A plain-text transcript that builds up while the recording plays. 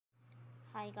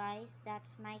Hi guys,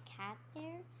 that's my cat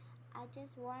there. I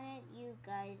just wanted you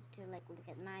guys to look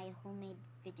at my homemade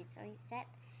fidget toy set.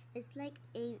 It's like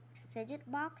a fidget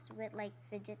box with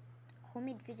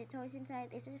homemade fidget toys inside.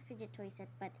 It's a fidget toy set,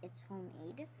 but it's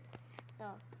homemade. So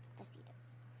let's see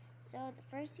this. So the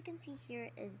first you can see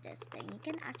here is this thing. You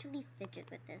can actually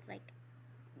fidget with this.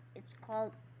 It's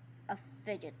called a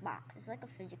fidget box. It's like a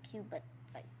fidget cube, but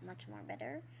much more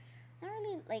better. Not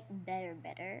really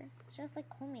better. It's just like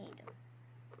homemade.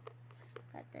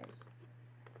 Got this.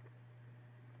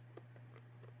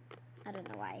 I don't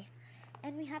know why.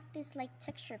 And we have this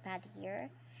texture pad here.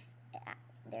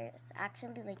 There's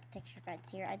actually texture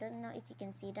pads here. I don't know if you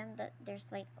can see them, but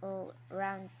there's little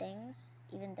round things.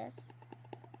 Even this.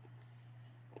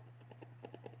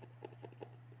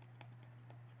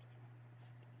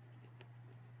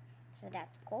 So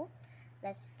that's cool.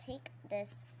 Let's take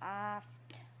this off.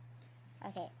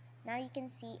 Okay, now you can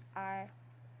see our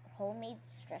homemade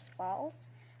stress balls.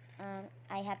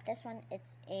 I have this one.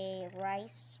 It's a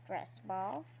rice stress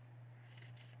ball.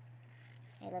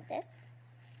 I love this.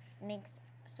 It makes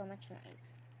so much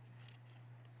noise.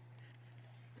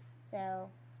 So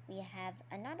we have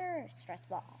another stress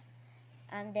ball.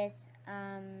 This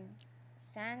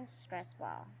sand stress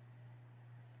ball.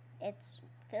 It's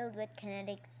filled with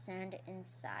kinetic sand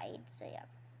inside. So yeah.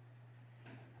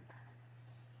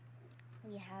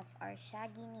 We have our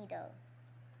shaggy needle.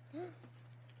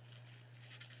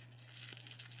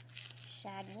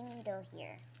 Shaggy needle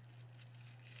here.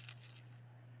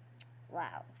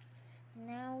 Wow.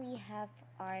 Now we have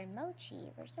our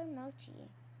mochi. Where's our mochi?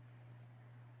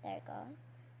 There we go.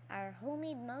 Our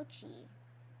homemade mochi.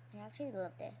 I actually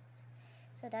love this.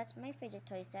 So that's my fidget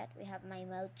toy set. We have my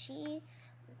mochi,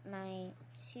 my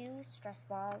 2 stress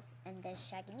balls, and the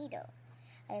shaggy needle.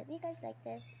 I hope you guys like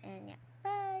this, and yeah.